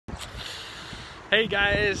Hey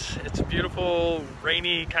guys, it's a beautiful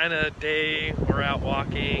rainy kind of day. We're out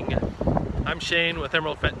walking. I'm Shane with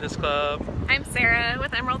Emerald Fitness Club. I'm Sarah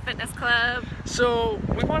with Emerald Fitness Club. So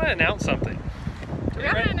we want to announce something. Do we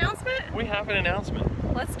have an announcement? We have an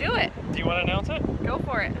announcement. Let's do it. Do you want to announce it? Go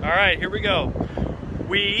for it. All right, here we go.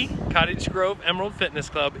 We, Cottage Grove Emerald Fitness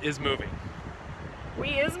Club, is moving. We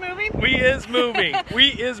is moving? We is moving. We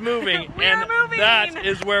is moving. We're moving. That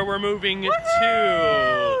is where we're moving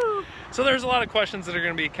to. So there's a lot of questions that are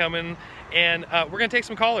going to be coming, and we're going to take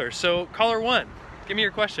some callers. So caller 1, give me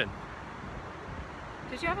your question.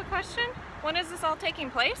 Did you have a question? When is this all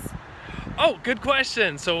taking place? Oh, good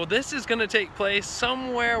question. So this is going to take place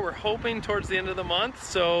somewhere, we're hoping, towards the end of the month.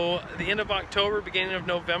 So the end of October, beginning of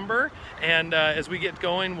November. And as we get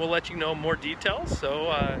going, we'll let you know more details.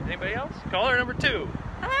 So anybody else? Caller number 2.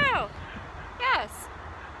 Hello. Yes.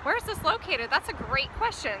 Where is this located? That's a great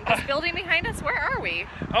question. This building behind us, where are we?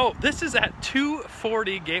 Oh, this is at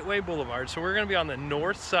 240 Gateway Boulevard. So we're going to be on the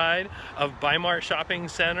north side of Bimart Shopping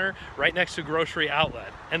Center, right next to Grocery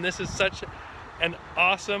Outlet. And this is such an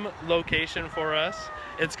awesome location for us.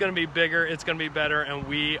 It's going to be bigger, it's going to be better, and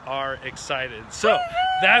we are excited. So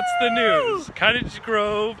that's the news. Cottage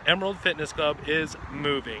Grove Emerald Fitness Club is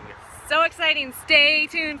moving. So exciting. Stay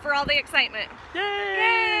tuned for all the excitement. Yay!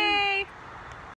 Yay!